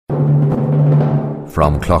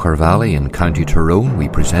From Clocher Valley in County Tyrone we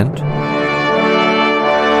present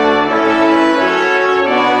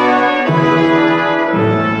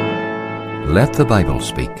Let the Bible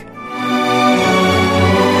Speak.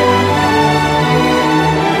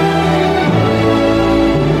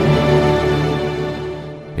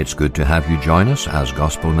 It's good to have you join us as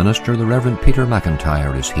Gospel Minister the Reverend Peter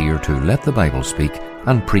McIntyre is here to let the Bible speak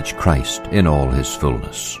and preach Christ in all his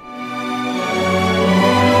fullness.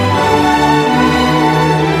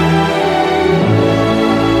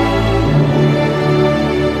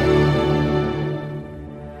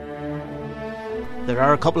 There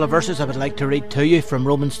are a couple of verses I would like to read to you from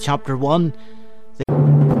Romans chapter 1.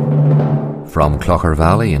 From Clocher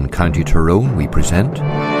Valley in County Tyrone we present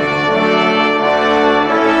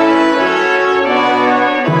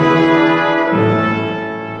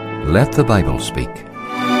Let the Bible Speak.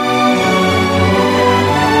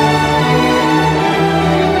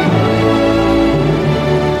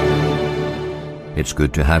 It's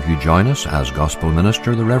good to have you join us as Gospel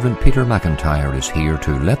Minister the Reverend Peter McIntyre is here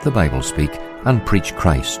to let the Bible speak and preach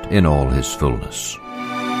Christ in all his fullness.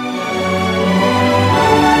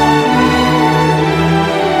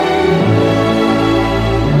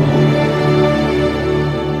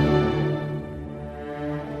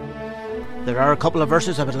 There are a couple of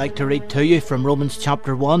verses I would like to read to you from Romans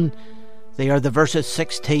chapter 1. They are the verses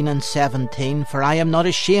 16 and 17. For I am not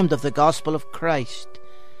ashamed of the gospel of Christ,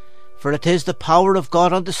 for it is the power of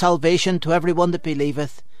God unto salvation to every one that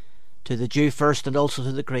believeth, to the Jew first and also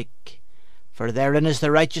to the Greek. For therein is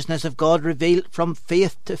the righteousness of God revealed from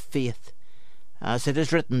faith to faith, as it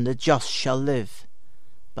is written, the just shall live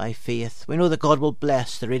by faith. We know that God will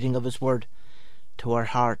bless the reading of his word to our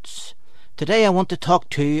hearts. Today I want to talk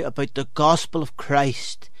to you about the gospel of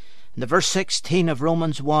Christ. In the verse 16 of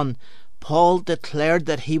Romans 1, Paul declared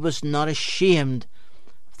that he was not ashamed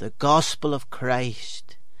of the gospel of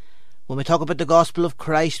Christ. When we talk about the gospel of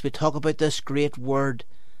Christ, we talk about this great word,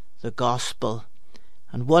 the gospel.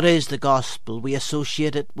 And what is the gospel? We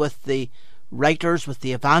associate it with the writers, with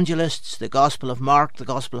the evangelists, the gospel of Mark, the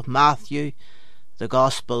gospel of Matthew, the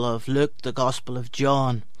gospel of Luke, the gospel of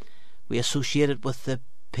John. We associate it with the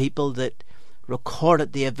people that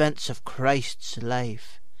recorded the events of Christ's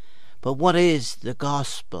life. But what is the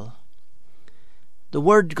gospel? The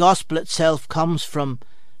word gospel itself comes from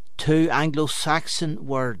two Anglo-Saxon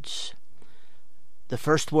words. The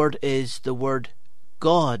first word is the word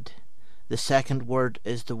God. The second word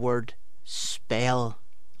is the word spell.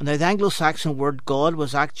 Now the Anglo-Saxon word God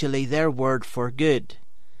was actually their word for good.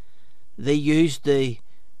 They used the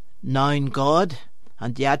noun God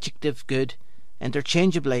and the adjective good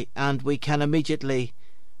interchangeably, and we can immediately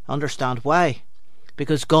understand why.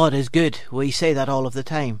 Because God is good. We say that all of the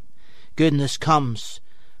time. Goodness comes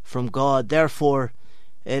from God. Therefore,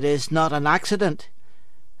 it is not an accident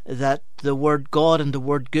that the word God and the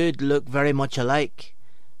word good look very much alike,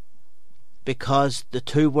 because the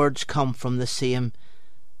two words come from the same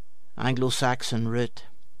Anglo-Saxon root.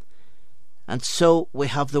 And so we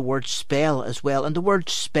have the word spell as well. And the word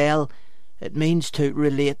spell, it means to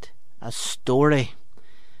relate a story.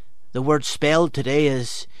 The word spell today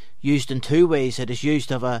is used in two ways. It is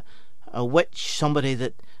used of a witch, somebody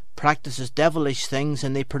that practices devilish things,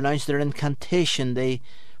 and they pronounce their incantation, they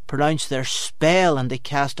pronounce their spell, and they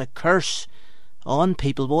cast a curse on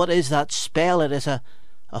people. But what is that spell? It is a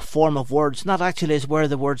form of words. Not actually is where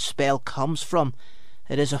the word spell comes from.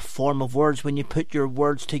 It is a form of words. When you put your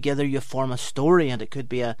words together, you form a story, and it could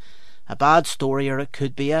be a bad story, or it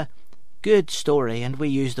could be a good story. And we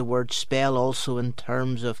use the word spell also in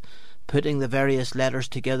terms of putting the various letters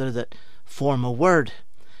together that form a word.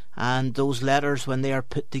 And those letters, when they are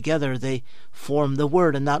put together, they form the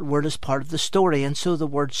word, and that word is part of the story. And so the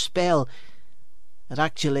word spell, it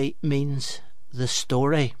actually means the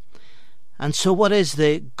story. And so what is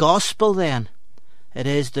the gospel then? It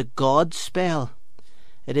is the God spell.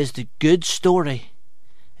 It is the good story.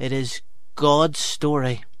 It is God's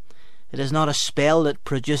story. It is not a spell that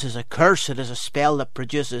produces a curse. It is a spell that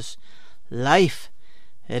produces life.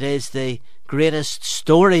 It is the greatest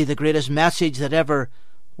story, the greatest message that ever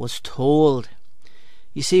was told.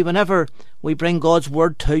 You see, whenever we bring God's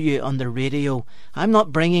word to you on the radio, I'm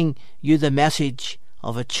not bringing you the message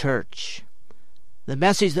of a church. The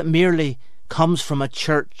message that merely comes from a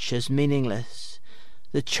church is meaningless.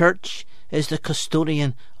 The church is the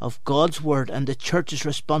custodian of God's word, and the church's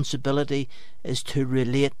responsibility is to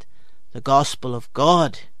relate the gospel of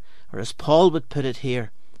God, or as Paul would put it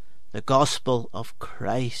here, the gospel of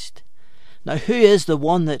Christ. Now, who is the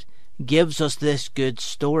one that gives us this good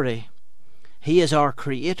story? He is our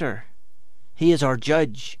Creator. He is our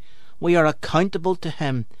judge. We are accountable to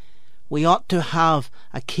Him. We ought to have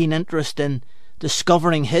a keen interest in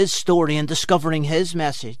discovering his story and discovering his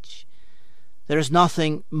message. There is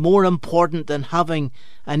nothing more important than having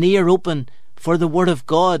an ear open for the Word of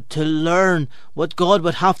God, to learn what God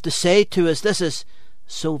would have to say to us. This is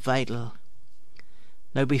so vital.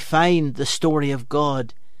 Now we find the story of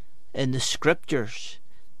God in the Scriptures,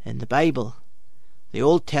 in the Bible. The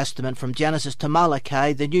Old Testament from Genesis to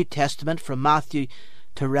Malachi, the New Testament from Matthew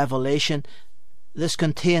to Revelation. This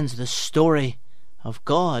contains the story of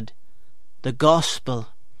God, the gospel.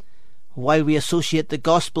 While we associate the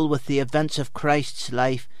gospel with the events of Christ's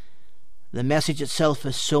life, the message itself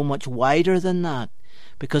is so much wider than that,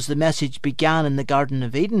 because the message began in the Garden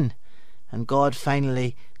of Eden, and God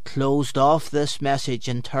finally closed off this message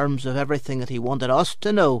in terms of everything that he wanted us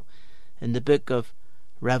to know in the book of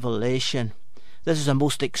Revelation. This is a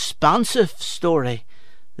most expansive story.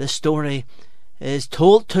 This story is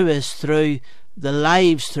told to us through the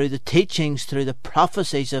lives, through the teachings, through the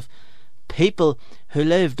prophecies of people who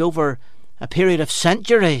lived over a period of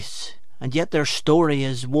centuries, and yet their story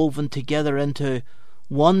is woven together into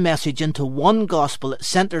one message, into one gospel. It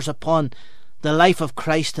centres upon the life of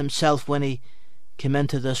Christ himself when he came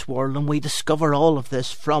into this world, and we discover all of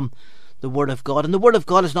this from the Word of God. And the Word of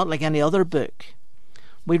God is not like any other book.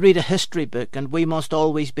 We read a history book, and we must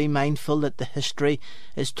always be mindful that the history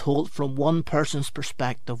is told from one person's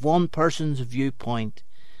perspective, one person's viewpoint,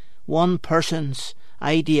 one person's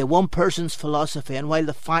idea, one person's philosophy. And while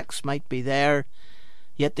the facts might be there,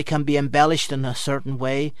 yet they can be embellished in a certain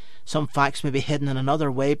way. Some facts may be hidden in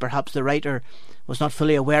another way. Perhaps the writer was not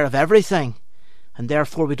fully aware of everything, and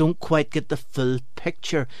therefore we don't quite get the full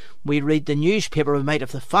picture. We read the newspaper, we might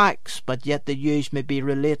have the facts, but yet the news may be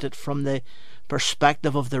related from the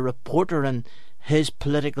perspective of the reporter and his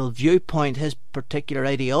political viewpoint, his particular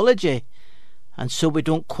ideology, and so we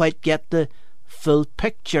don't quite get the full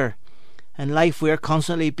picture. In life we are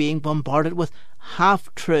constantly being bombarded with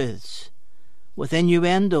half-truths, with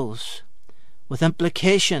innuendos, with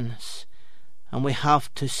implications, and we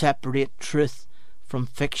have to separate truth from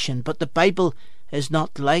fiction. But the Bible is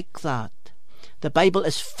not like that. The Bible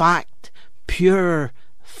is fact, pure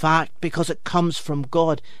fact, because it comes from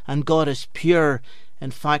God, and God is pure.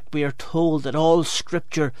 In fact, we are told that all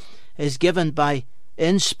Scripture is given by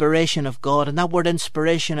inspiration of God, and that word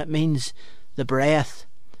inspiration, it means the breath.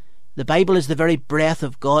 The Bible is the very breath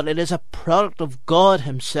of God. It is a product of God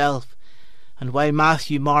himself. And while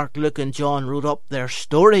Matthew, Mark, Luke and John wrote up their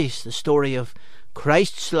stories, the story of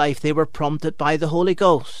Christ's life, they were prompted by the Holy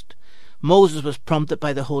Ghost. Moses was prompted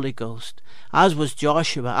by the Holy Ghost, as was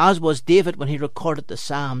Joshua, as was David when he recorded the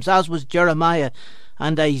Psalms, as was Jeremiah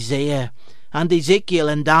and Isaiah and Ezekiel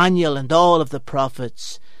and Daniel and all of the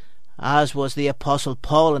prophets, as was the Apostle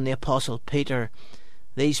Paul and the Apostle Peter.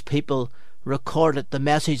 These people recorded the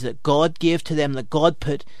message that God gave to them, that God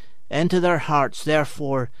put into their hearts.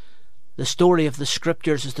 Therefore, the story of the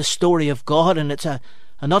Scriptures is the story of God, and it's an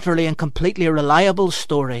utterly and completely reliable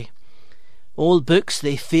story. Old books,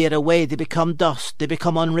 they fade away, they become dust, they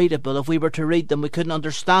become unreadable. If we were to read them, we couldn't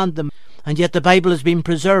understand them. And yet the Bible has been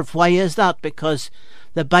preserved. Why is that? Because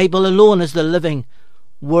the Bible alone is the living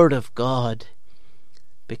Word of God.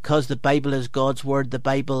 Because the Bible is God's Word, the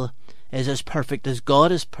Bible is as perfect as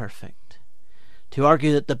God is perfect. To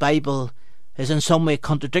argue that the Bible is in some way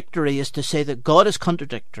contradictory is to say that God is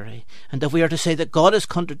contradictory. And if we are to say that God is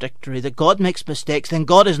contradictory, that God makes mistakes, then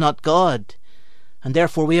God is not God. And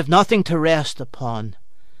therefore we have nothing to rest upon.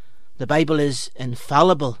 The Bible is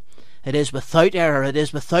infallible. It is without error. It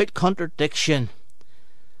is without contradiction.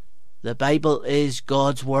 The Bible is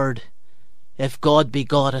God's Word, if God be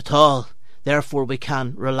God at all. Therefore we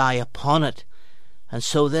can rely upon it. And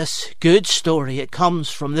so this good story, it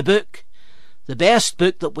comes from the book, the best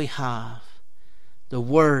book that we have, the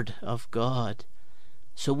Word of God.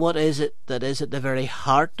 So what is it that is at the very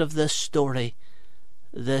heart of this story,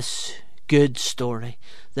 this good story,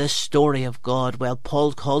 this story of God? Well,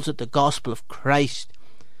 Paul calls it the gospel of Christ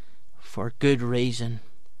for good reason,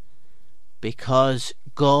 because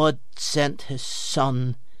God sent his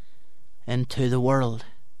Son into the world.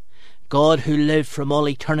 God who lived from all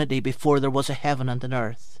eternity before there was a heaven and an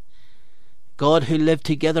earth. God who lived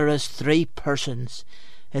together as three persons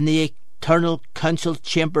in the eternal council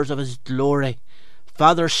chambers of his glory,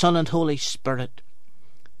 Father, Son and Holy Spirit.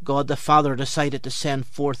 God the Father decided to send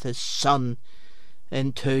forth his Son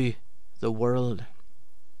into the world.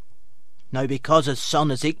 Now, because his Son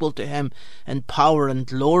is equal to him in power and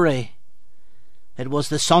glory, it was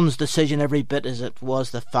the Son's decision every bit as it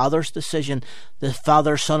was the Father's decision. The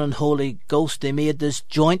Father, Son and Holy Ghost, they made this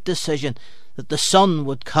joint decision that the Son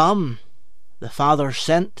would come. The Father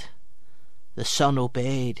sent, the Son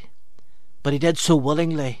obeyed. but he did so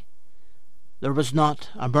willingly. There was not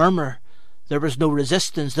a murmur, there was no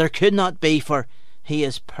resistance, there could not be, for he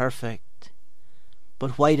is perfect.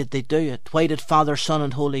 But why did they do it? Why did Father, Son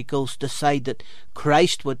and Holy Ghost decide that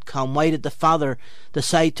Christ would come? Why did the Father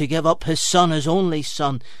decide to give up his Son, his only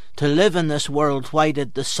Son, to live in this world? Why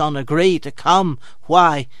did the Son agree to come?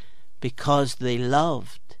 Why? Because they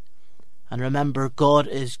loved. And remember, God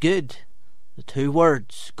is good. The two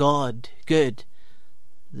words, God, good,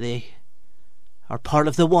 they are part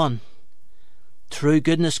of the one. True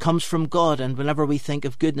goodness comes from God, and whenever we think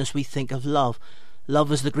of goodness, we think of love.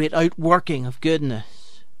 Love is the great outworking of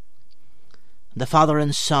goodness. The Father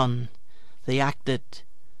and Son, they acted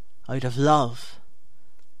out of love.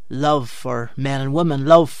 Love for men and women,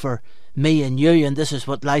 love for me and you, and this is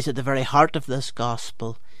what lies at the very heart of this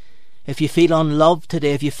gospel. If you feel unloved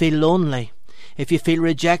today, if you feel lonely, if you feel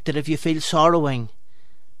rejected, if you feel sorrowing,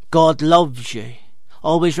 God loves you.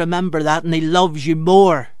 Always remember that, and he loves you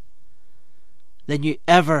more than you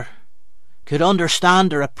ever could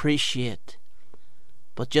understand or appreciate.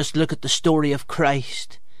 But just look at the story of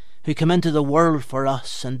Christ, who came into the world for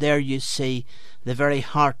us, and there you see the very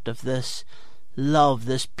heart of this love,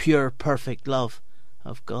 this pure, perfect love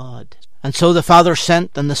of God. And so the Father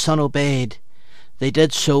sent and the Son obeyed. They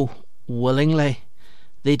did so willingly.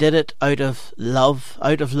 They did it out of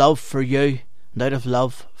love for you and out of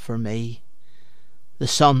love for me. The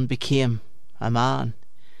Son became a man.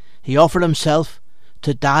 He offered himself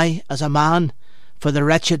to die as a man for the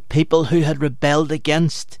wretched people who had rebelled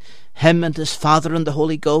against him and his Father and the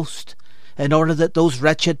Holy Ghost, in order that those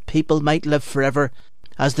wretched people might live forever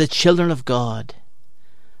as the children of God.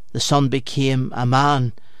 The Son became a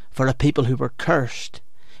man for a people who were cursed.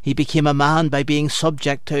 He became a man by being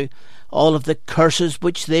subject to all of the curses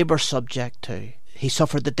which they were subject to. He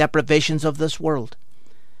suffered the deprivations of this world.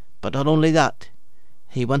 But not only that,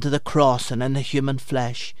 he went to the cross, and in the human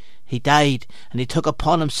flesh he died, and he took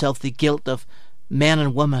upon himself the guilt of men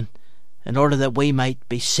and women, in order that we might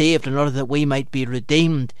be saved, in order that we might be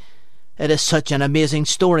redeemed. It is such an amazing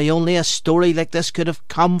story. Only a story like this could have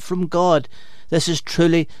come from God. This is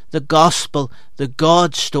truly the gospel, the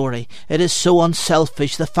God story. It is so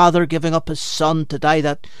unselfish. The Father giving up his Son to die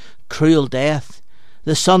that cruel death.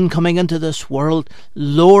 The Son coming into this world,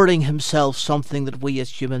 lowering himself, something that we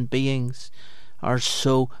as human beings are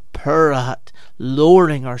so poor at,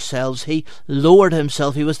 lowering ourselves. He lowered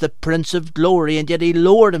himself. He was the Prince of Glory, and yet he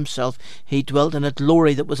lowered himself. He dwelt in a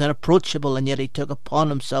glory that was unapproachable, and yet he took upon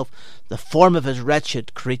himself the form of his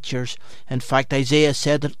wretched creatures. In fact, Isaiah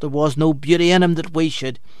said that there was no beauty in him that we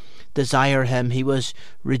should desire him. He was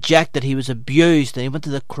rejected, he was abused, and he went to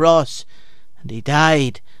the cross, and he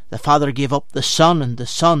died. The Father gave up the Son, and the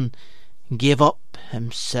Son gave up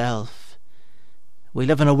himself. We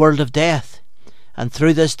live in a world of death, and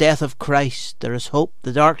through this death of Christ there is hope.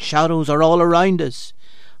 The dark shadows are all around us,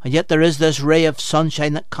 and yet there is this ray of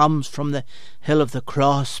sunshine that comes from the hill of the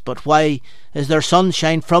cross. But why is there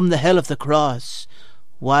sunshine from the hill of the cross?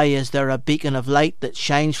 Why is there a beacon of light that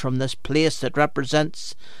shines from this place that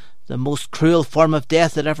represents the most cruel form of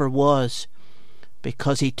death that ever was?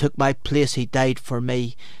 Because he took my place. He died for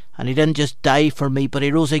me, and he didn't just die for me, but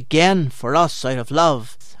he rose again for us out of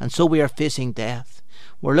love. And so we are facing death.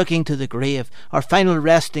 We're looking to the grave, our final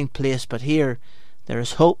resting place, but here there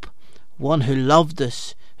is hope. One who loved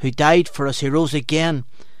us, who died for us, who rose again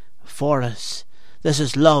for us. This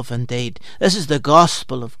is love indeed. This is the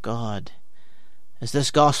gospel of God. Is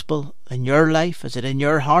this gospel in your life? Is it in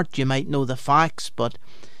your heart? You might know the facts, but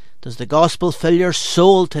does the gospel fill your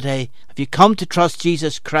soul today? Have you come to trust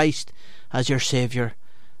Jesus Christ as your Saviour?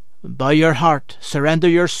 Bow your heart, surrender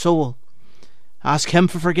your soul, ask him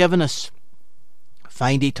for forgiveness.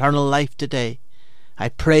 Find eternal life today. I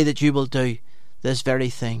pray that you will do this very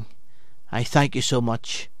thing. I thank you so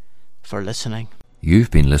much for listening. You've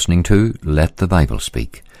been listening to Let the Bible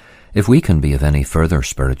Speak. If we can be of any further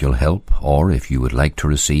spiritual help, or if you would like to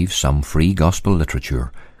receive some free gospel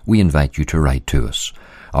literature, we invite you to write to us.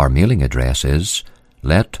 Our mailing address is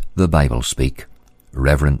Let the Bible Speak,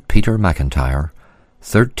 Reverend Peter McIntyre,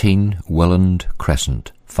 13 Willand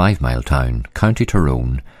Crescent, 5 Mile Town, County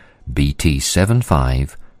Tyrone, BT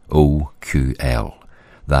 750QL.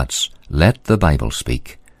 That's Let the Bible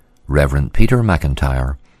Speak, Reverend Peter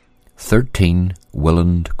McIntyre, 13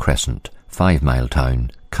 Willand Crescent, 5 Mile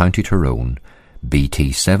Town, County Tyrone,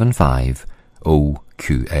 BT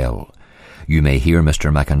 750QL. You may hear Mr.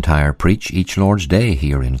 McIntyre preach each Lord's Day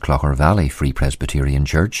here in Clocher Valley Free Presbyterian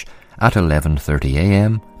Church at 11:30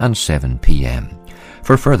 a.m. and 7 p.m.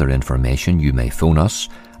 For further information, you may phone us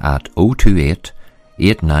at 028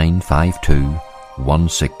 8952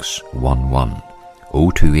 1611,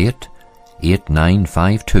 028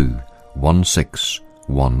 8952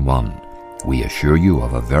 1611. We assure you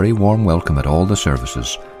of a very warm welcome at all the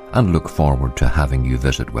services and look forward to having you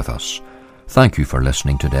visit with us. Thank you for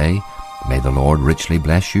listening today. May the Lord richly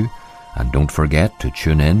bless you, and don't forget to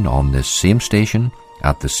tune in on this same station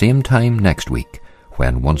at the same time next week,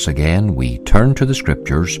 when once again we turn to the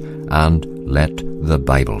Scriptures and let the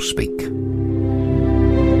Bible speak.